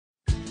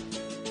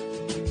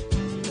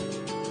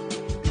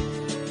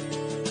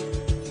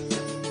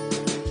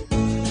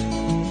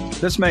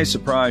This may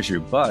surprise you,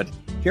 but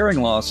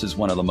hearing loss is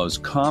one of the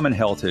most common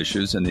health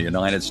issues in the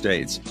United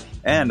States.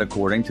 And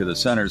according to the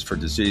Centers for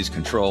Disease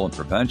Control and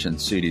Prevention,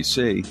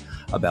 CDC,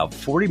 about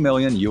 40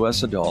 million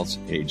U.S. adults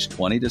aged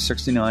 20 to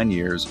 69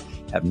 years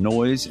have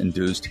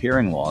noise-induced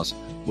hearing loss,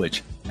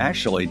 which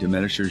actually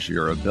diminishes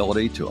your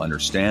ability to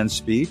understand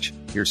speech,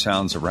 hear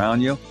sounds around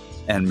you,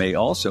 and may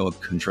also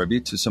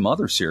contribute to some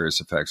other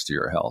serious effects to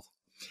your health.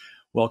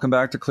 Welcome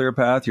back to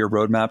ClearPath, your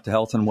roadmap to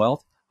health and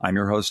wealth. I'm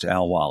your host,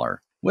 Al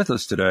Waller. With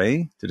us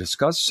today to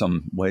discuss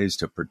some ways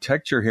to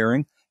protect your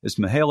hearing is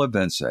Mihaela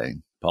Vince,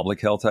 public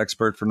health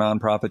expert for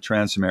nonprofit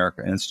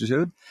Transamerica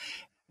Institute.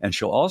 And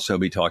she'll also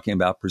be talking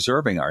about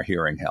preserving our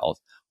hearing health,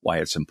 why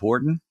it's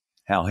important,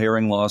 how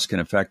hearing loss can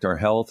affect our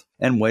health,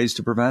 and ways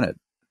to prevent it.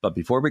 But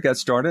before we get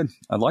started,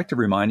 I'd like to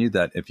remind you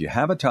that if you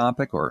have a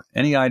topic or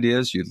any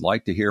ideas you'd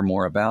like to hear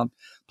more about,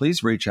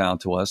 please reach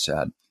out to us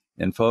at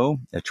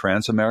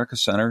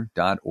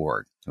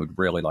info@transamericacenter.org. We'd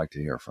really like to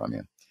hear from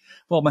you.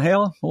 Well,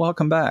 Mihaela,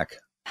 welcome back.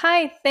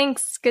 Hi,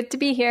 thanks. Good to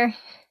be here.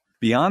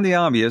 Beyond the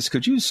obvious,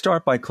 could you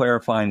start by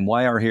clarifying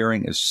why our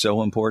hearing is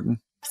so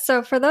important?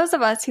 So for those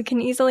of us who can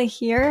easily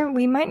hear,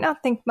 we might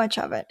not think much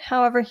of it.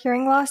 However,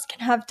 hearing loss can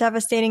have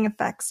devastating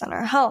effects on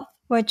our health,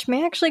 which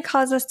may actually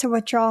cause us to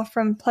withdraw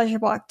from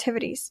pleasurable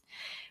activities.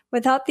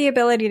 Without the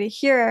ability to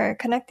hear,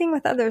 connecting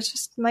with others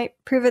just might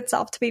prove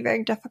itself to be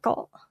very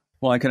difficult.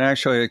 Well, I can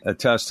actually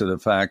attest to the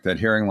fact that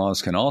hearing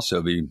loss can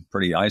also be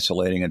pretty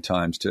isolating at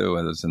times, too,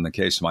 as in the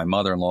case of my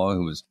mother-in-law,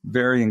 who was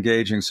very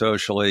engaging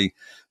socially.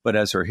 But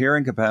as her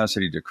hearing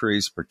capacity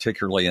decreased,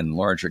 particularly in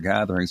larger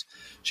gatherings,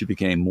 she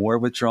became more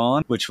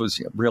withdrawn, which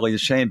was really a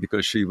shame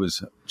because she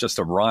was just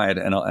a riot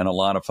and a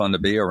lot of fun to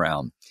be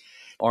around.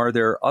 Are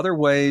there other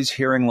ways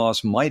hearing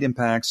loss might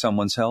impact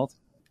someone's health?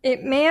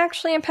 It may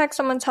actually impact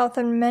someone's health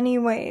in many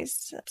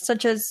ways,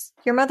 such as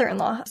your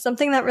mother-in-law.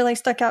 Something that really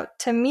stuck out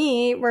to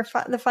me were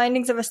the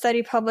findings of a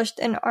study published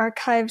in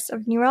Archives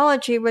of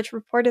Neurology, which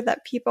reported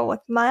that people with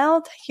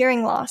mild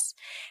hearing loss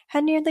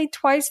had nearly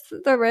twice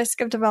the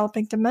risk of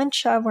developing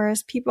dementia,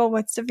 whereas people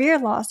with severe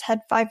loss had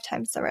 5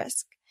 times the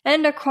risk.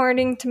 And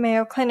according to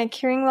Mayo Clinic,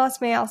 hearing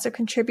loss may also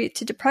contribute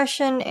to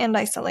depression and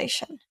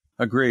isolation.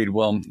 Agreed.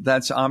 Well,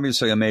 that's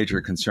obviously a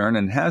major concern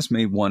and has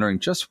me wondering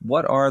just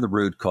what are the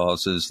root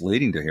causes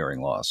leading to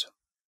hearing loss?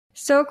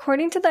 So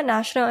according to the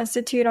National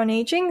Institute on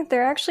Aging,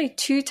 there are actually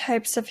 2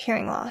 types of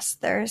hearing loss.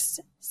 There's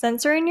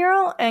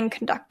sensorineural and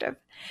conductive.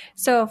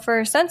 So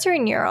for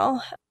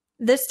sensorineural,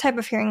 this type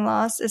of hearing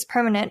loss is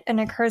permanent and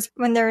occurs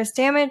when there is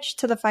damage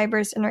to the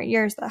fibers in our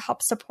ears that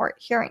help support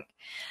hearing.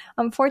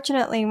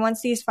 Unfortunately,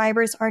 once these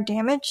fibers are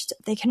damaged,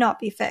 they cannot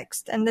be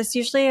fixed, and this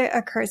usually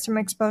occurs from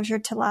exposure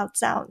to loud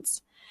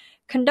sounds.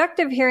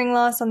 Conductive hearing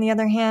loss, on the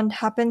other hand,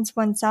 happens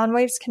when sound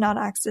waves cannot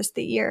access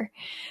the ear.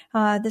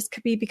 This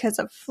could be because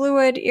of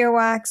fluid,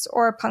 earwax,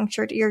 or a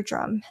punctured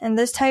eardrum, and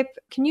this type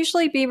can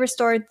usually be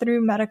restored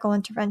through medical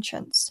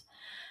interventions.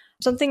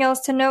 Something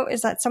else to note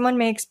is that someone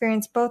may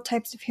experience both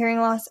types of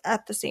hearing loss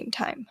at the same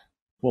time.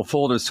 Well,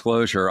 full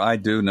disclosure, I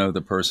do know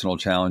the personal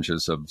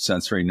challenges of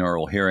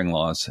sensorineural hearing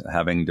loss,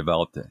 having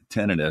developed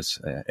tinnitus,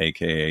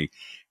 aka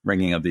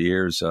ringing of the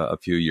ears a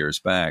few years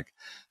back.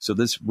 So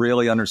this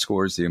really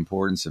underscores the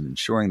importance of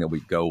ensuring that we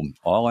go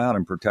all out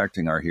in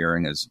protecting our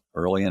hearing as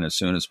early and as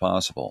soon as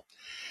possible.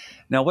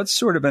 Now, what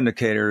sort of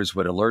indicators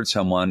would alert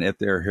someone if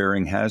their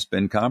hearing has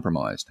been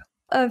compromised?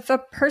 If a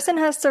person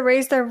has to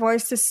raise their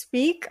voice to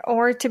speak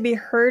or to be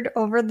heard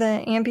over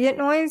the ambient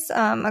noise,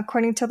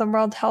 according to the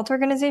World Health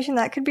Organization,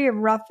 that could be a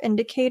rough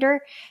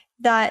indicator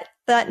that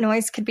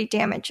noise could be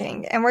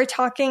damaging. And we're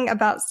talking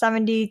about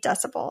 70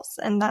 decibels,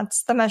 and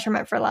that's the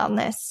measurement for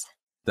loudness.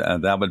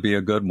 That would be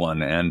a good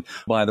one. And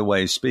by the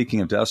way,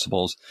 speaking of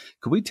decibels,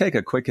 could we take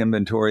a quick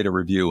inventory to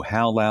review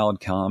how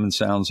loud common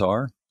sounds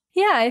are?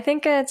 Yeah, I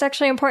think it's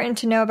actually important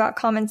to know about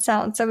common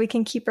sounds so we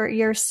can keep our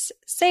ears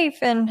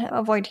safe and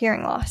avoid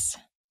hearing loss.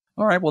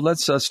 All right, well,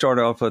 let's start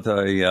off with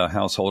a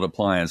household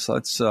appliance.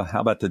 How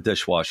about the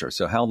dishwasher?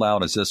 So how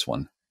loud is this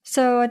one?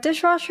 So a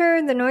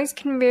dishwasher, the noise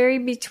can vary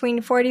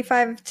between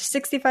 45 to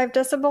 65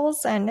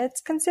 decibels, and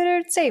it's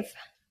considered safe.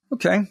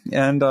 Okay,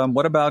 and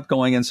what about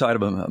going inside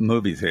of a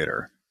movie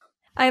theater?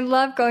 I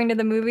love going to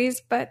the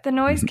movies, but the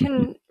noise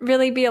can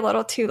really be a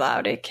little too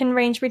loud. It can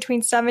range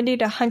between 70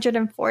 to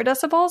 104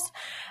 decibels.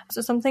 So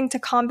something to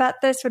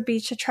combat this would be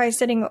to try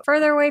sitting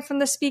further away from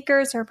the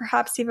speakers or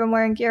perhaps even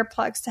wearing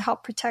earplugs to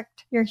help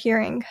protect your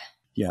hearing.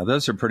 Yeah,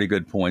 those are pretty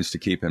good points to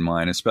keep in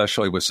mind,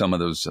 especially with some of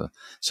those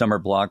summer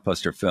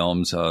blockbuster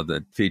films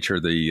that feature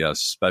the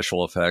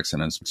special effects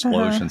and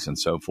explosions and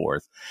so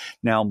forth.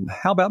 Now,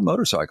 how about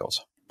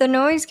motorcycles? The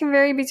noise can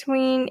vary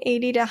between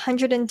 80 to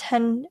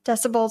 110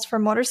 decibels for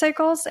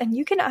motorcycles, and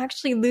you can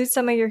actually lose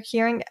some of your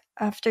hearing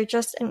after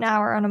just an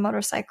hour on a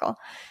motorcycle.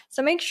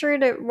 So make sure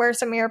to wear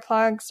some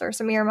earplugs or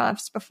some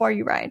earmuffs before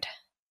you ride.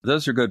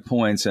 Those are good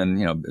points,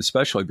 and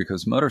especially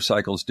because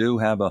motorcycles do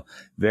have a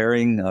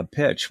varying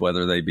pitch,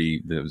 whether they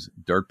be those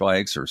dirt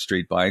bikes or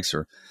street bikes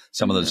or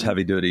some of those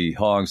heavy-duty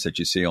hogs that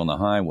you see on the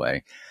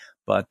highway.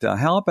 But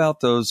how about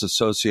those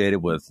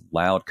associated with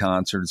loud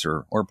concerts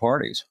or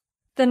parties?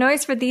 The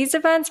noise for these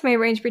events may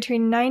range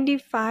between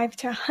 95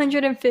 to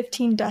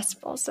 115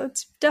 decibels, so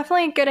it's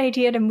definitely a good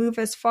idea to move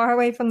as far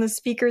away from the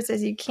speakers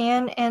as you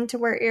can and to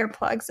wear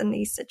earplugs in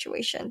these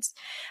situations.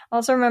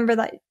 Also remember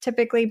that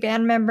typically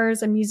band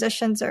members and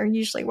musicians are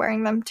usually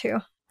wearing them too.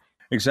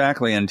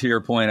 Exactly. And to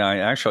your point, I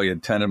actually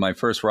attended my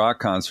first rock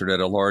concert at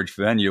a large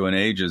venue in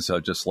ages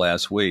just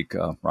last week,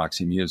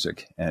 Roxy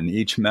Music, and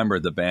each member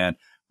of the band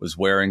was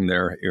wearing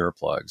their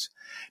earplugs.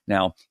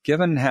 Now,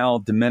 given how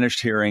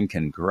diminished hearing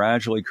can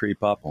gradually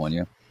creep up on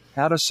you,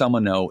 how does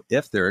someone know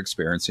if they're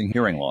experiencing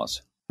hearing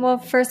loss? Well,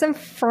 first and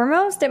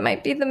foremost, it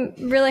might be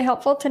really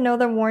helpful to know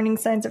the warning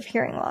signs of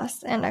hearing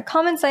loss. And a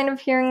common sign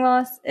of hearing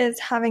loss is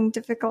having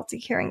difficulty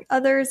hearing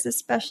others,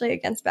 especially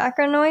against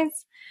background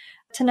noise.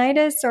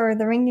 Tinnitus, or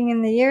the ringing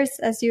in the ears,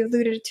 as you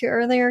alluded to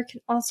earlier,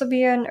 can also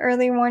be an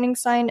early warning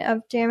sign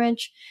of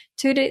damage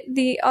to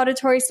the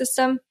auditory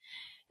system.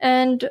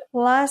 And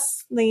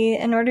lastly,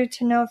 in order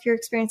to know if you're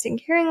experiencing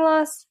hearing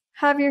loss,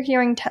 have your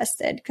hearing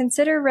tested.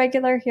 Consider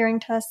regular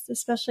hearing tests,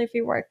 especially if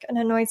you work in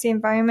a noisy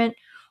environment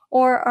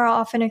or are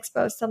often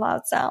exposed to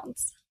loud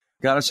sounds.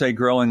 Got to say,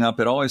 growing up,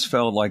 it always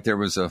felt like there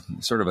was a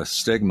sort of a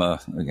stigma,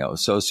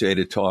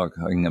 associated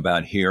talking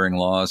about hearing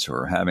loss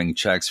or having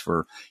checks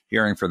for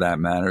hearing for that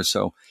matter.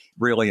 So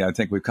really, I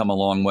think we've come a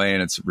long way,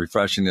 and it's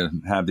refreshing to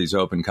have these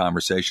open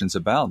conversations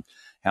about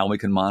how we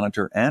can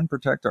monitor and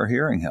protect our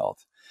hearing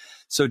health.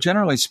 So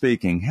generally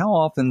speaking, how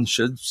often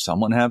should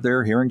someone have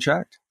their hearing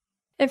checked?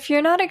 If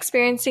you're not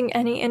experiencing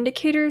any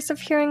indicators of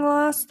hearing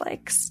loss,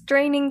 like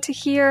straining to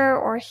hear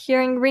or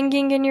hearing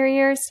ringing in your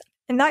ears,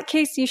 in that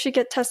case, you should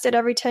get tested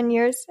every 10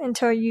 years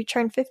until you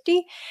turn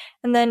 50,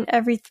 and then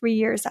every 3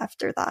 years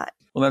after that.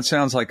 Well, that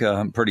sounds like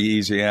a pretty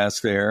easy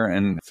ask there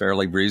and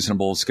fairly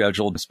reasonable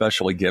schedule,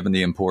 especially given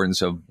the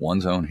importance of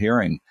one's own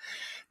hearing.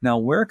 Now,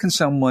 where can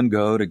someone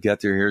go to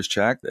get their ears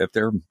checked if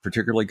they're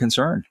particularly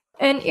concerned?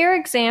 An ear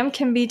exam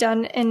can be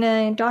done in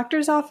a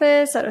doctor's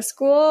office, at a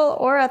school,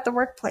 or at the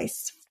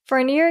workplace. For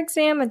an ear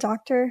exam, a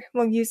doctor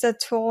will use a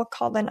tool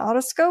called an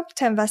otoscope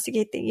to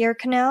investigate the ear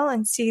canal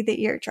and see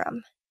the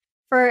eardrum.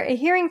 For a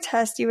hearing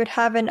test, you would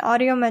have an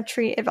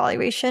audiometry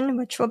evaluation,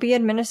 which will be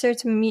administered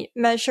to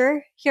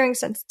measure hearing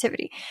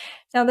sensitivity.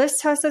 Now,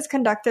 this test is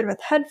conducted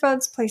with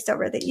headphones placed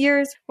over the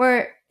ears,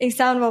 where a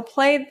sound will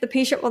play. The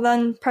patient will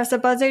then press a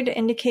buzzer to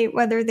indicate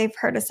whether they've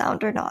heard a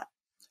sound or not.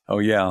 Oh,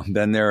 yeah,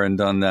 been there and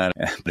done that.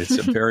 But it's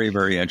a very,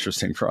 very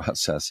interesting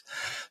process.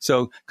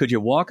 So could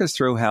you walk us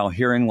through how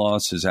hearing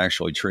loss is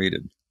actually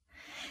treated?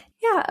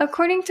 Yeah,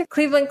 according to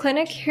Cleveland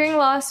Clinic, hearing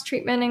loss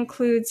treatment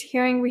includes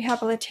hearing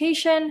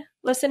rehabilitation,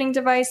 listening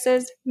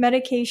devices,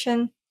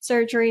 medication,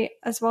 surgery,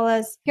 as well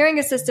as hearing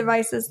assist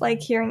devices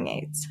like hearing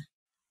aids.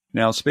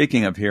 Now,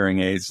 speaking of hearing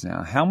aids,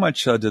 now how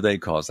much do they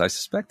cost? I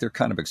suspect they're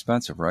kind of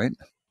expensive, right?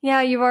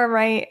 Yeah, you are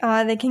right.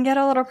 They can get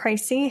a little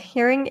pricey.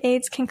 Hearing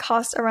aids can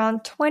cost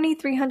around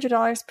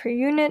 $2,300 per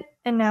unit.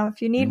 And now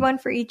if you need one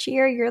for each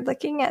ear, you're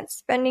looking at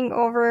spending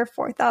over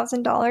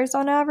 $4,000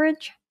 on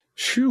average.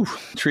 Phew.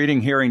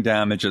 Treating hearing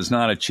damage is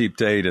not a cheap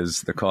date,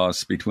 as the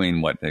costs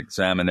between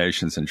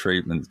examinations and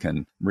treatment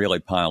can really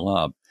pile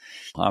up.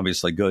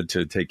 Obviously good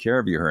to take care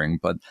of your hearing,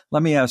 but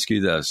let me ask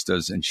you this.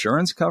 Does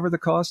insurance cover the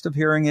cost of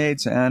hearing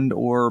aids and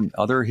or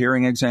other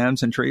hearing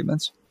exams and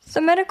treatments? So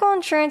medical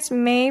insurance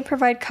may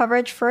provide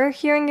coverage for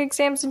hearing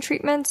exams and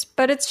treatments,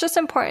 but it's just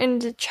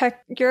important to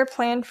check your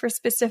plan for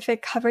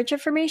specific coverage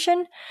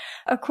information.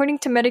 According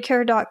to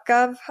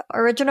Medicare.gov,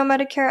 Original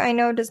Medicare, I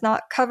know, does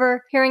not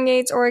cover hearing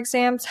aids or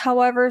exams.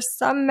 However,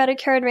 some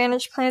Medicare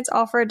Advantage plans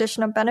offer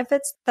additional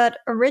benefits that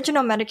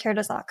Original Medicare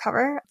does not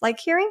cover, like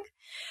hearing.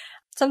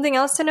 Something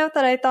else to note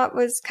that I thought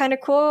was kind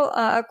of cool,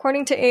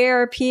 according to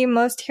AARP,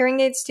 most hearing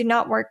aids do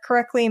not work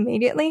correctly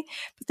immediately,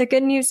 but the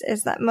good news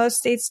is that most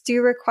states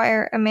do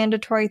require a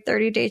mandatory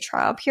 30-day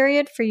trial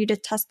period for you to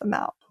test them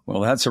out.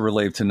 Well, that's a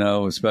relief to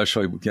know,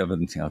 especially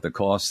given the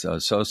costs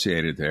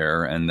associated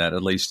there, and that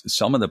at least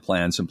some of the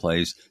plans in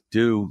place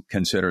do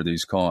consider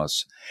these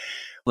costs.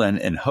 Then,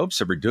 in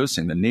hopes of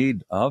reducing the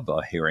need of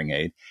a hearing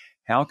aid,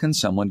 how can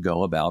someone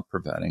go about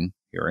preventing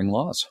hearing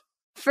loss?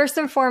 First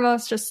and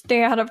foremost, just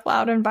stay out of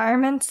loud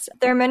environments.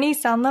 There are many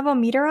sound level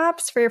meter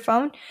apps for your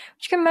phone,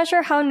 which can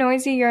measure how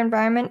noisy your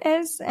environment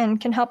is and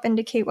can help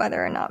indicate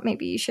whether or not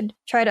maybe you should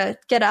try to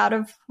get out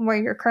of where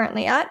you're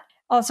currently at.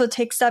 Also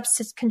take steps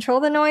to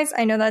control the noise.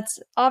 I know that's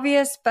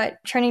obvious, but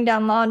turning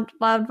down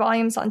loud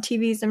volumes on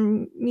TVs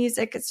and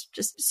music is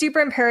just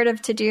super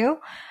imperative to do.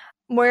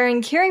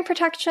 Wearing hearing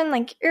protection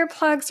like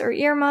earplugs or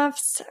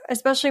earmuffs,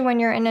 especially when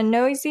you're in a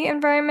noisy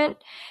environment.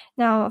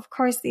 Now, of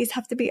course, these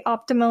have to be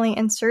optimally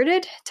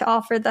inserted to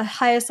offer the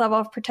highest level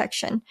of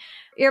protection.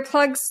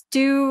 Earplugs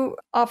do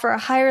offer a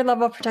higher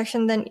level of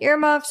protection than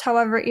earmuffs.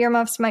 However,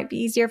 earmuffs might be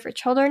easier for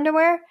children to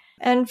wear.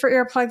 And for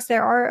earplugs,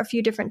 there are a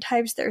few different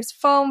types. There's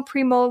foam,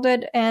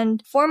 pre-molded,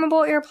 and formable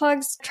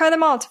earplugs. Try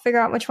them all to figure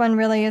out which one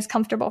really is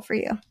comfortable for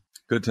you.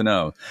 Good to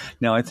know.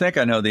 Now, I think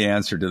I know the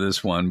answer to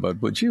this one,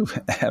 but would you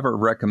ever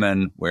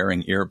recommend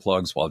wearing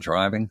earplugs while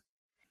driving?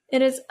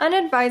 It is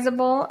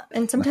unadvisable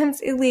and sometimes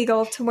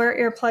illegal to wear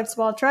earplugs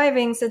while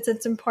driving, since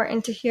it's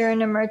important to hear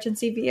an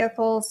emergency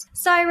vehicle's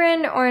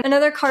siren or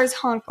another car's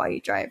honk while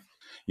you drive.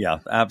 Yeah,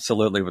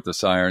 absolutely. With the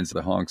sirens,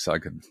 the honks I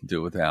could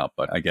do without,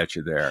 but I get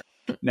you there.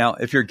 Now,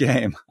 if you're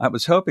game, I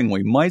was hoping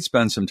we might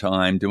spend some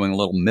time doing a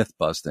little myth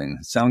busting.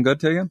 Sound good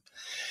to you?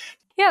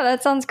 Yeah,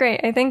 that sounds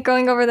great. I think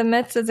going over the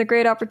myths is a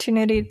great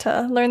opportunity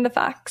to learn the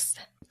facts.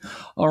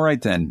 All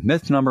right, then.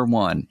 Myth number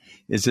 1.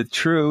 Is it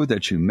true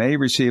that you may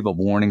receive a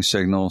warning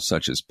signal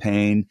such as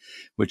pain,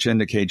 which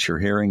indicates your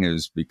hearing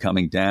is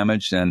becoming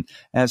damaged and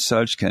as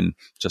such can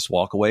just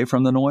walk away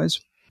from the noise?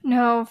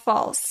 No,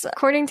 false.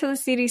 According to the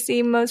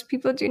CDC, most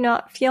people do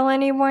not feel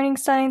any warning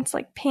signs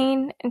like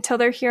pain until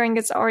their hearing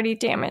is already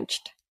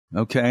damaged.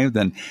 Okay,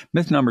 then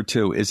myth number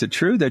 2. Is it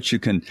true that you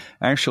can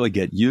actually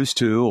get used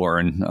to, or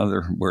in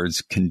other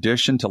words,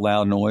 conditioned to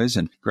loud noise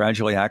and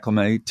gradually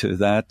acclimate to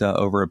that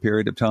over a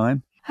period of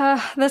time?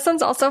 This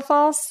one's also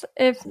false.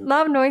 If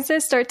loud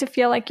noises start to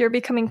feel like you're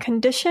becoming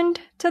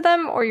conditioned to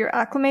them or you're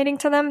acclimating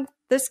to them,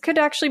 this could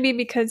actually be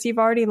because you've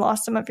already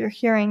lost some of your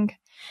hearing.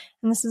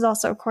 And this is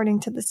also according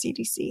to the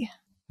CDC.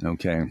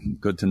 Okay,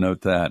 good to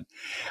note that.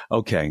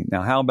 Okay,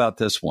 now how about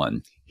this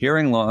one?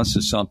 Hearing loss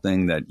is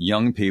something that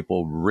young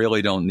people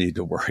really don't need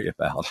to worry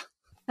about.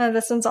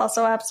 This one's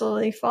also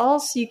absolutely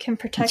false. You can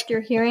protect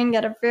your hearing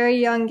at a very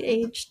young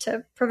age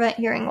to prevent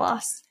hearing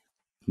loss.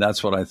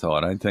 That's what I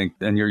thought. I think,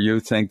 and your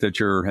youth think that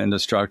you're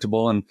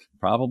indestructible and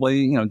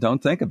probably,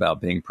 don't think about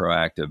being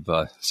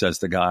proactive, says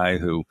the guy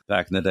who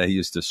back in the day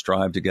used to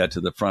strive to get to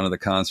the front of the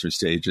concert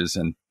stages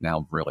and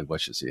now really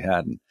wishes he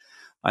hadn't.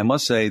 I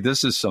must say,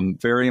 this is some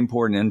very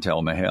important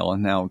intel, Mihaela.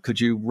 Now, could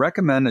you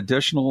recommend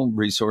additional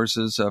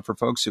resources for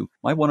folks who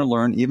might want to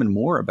learn even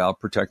more about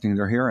protecting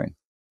their hearing?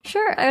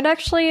 Sure. I'd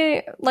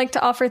actually like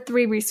to offer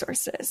 3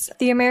 resources.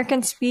 The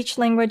American Speech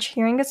Language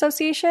Hearing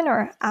Association,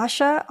 or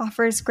ASHA,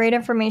 offers great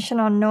information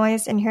on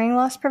noise and hearing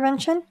loss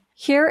prevention.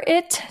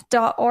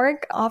 HearIt.org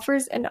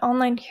offers an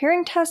online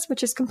hearing test,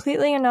 which is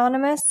completely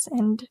anonymous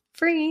and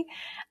free.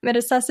 It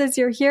assesses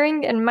your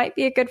hearing and might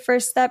be a good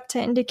first step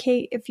to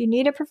indicate if you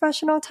need a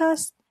professional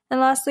test. And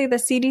lastly, the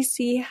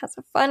CDC has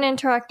a fun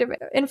interactive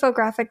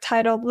infographic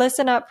titled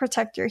Listen Up,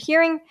 Protect Your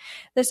Hearing.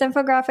 This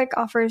infographic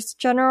offers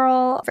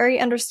general, very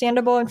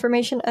understandable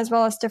information as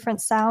well as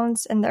different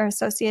sounds and their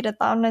associated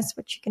loudness,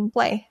 which you can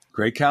play.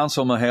 Great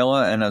counsel,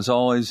 Mihaela, and as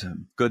always,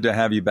 good to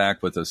have you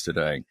back with us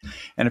today.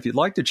 And if you'd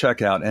like to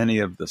check out any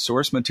of the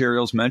source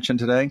materials mentioned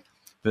today,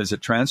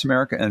 visit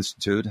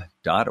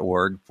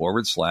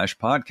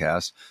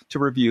transamericainstitute.org/podcast to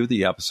review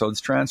the episode's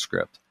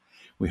transcript.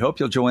 We hope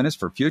you'll join us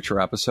for future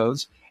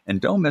episodes, and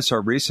don't miss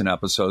our recent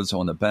episodes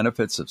on the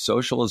benefits of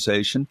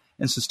socialization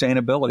and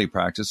sustainability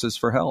practices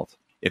for health.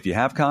 If you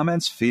have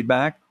comments,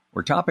 feedback,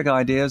 or topic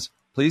ideas,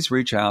 please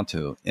reach out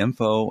to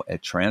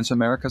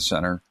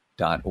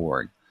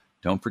info@transamericacenter.org.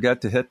 Don't forget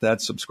to hit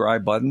that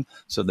subscribe button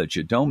so that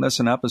you don't miss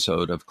an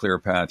episode of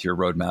ClearPath, Your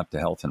Roadmap to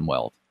Health and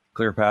Wealth.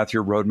 ClearPath,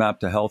 Your Roadmap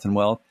to Health and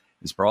Wealth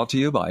is brought to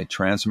you by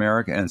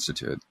Transamerica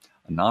Institute,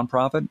 a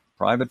nonprofit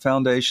private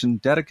foundation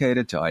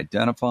dedicated to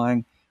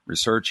identifying,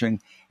 researching,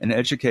 and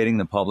educating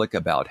the public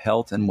about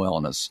health and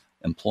wellness,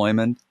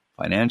 employment,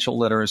 financial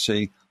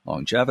literacy,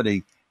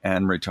 longevity,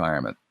 and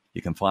retirement.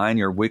 You can find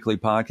your weekly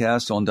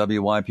podcast on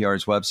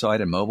WYPR's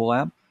website and mobile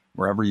app,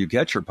 wherever you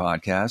get your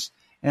podcasts,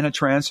 and at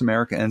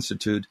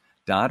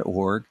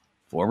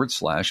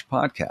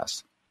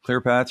transamericainstitute.org/podcast.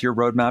 ClearPath, Your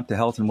Roadmap to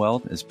Health and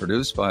Wealth is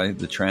produced by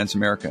the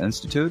Transamerica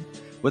Institute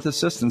with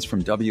assistance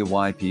from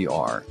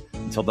WYPR.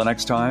 Until the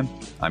next time,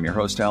 I'm your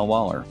host, Al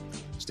Waller.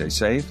 Stay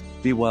safe,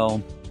 be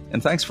well,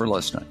 and thanks for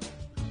listening.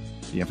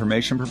 The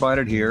information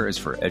provided here is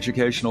for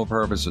educational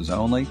purposes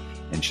only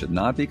and should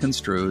not be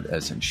construed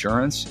as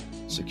insurance,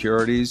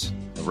 securities,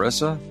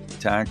 ERISA,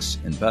 tax,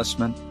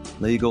 investment,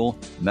 legal,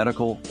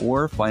 medical,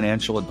 or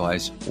financial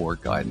advice or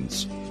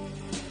guidance.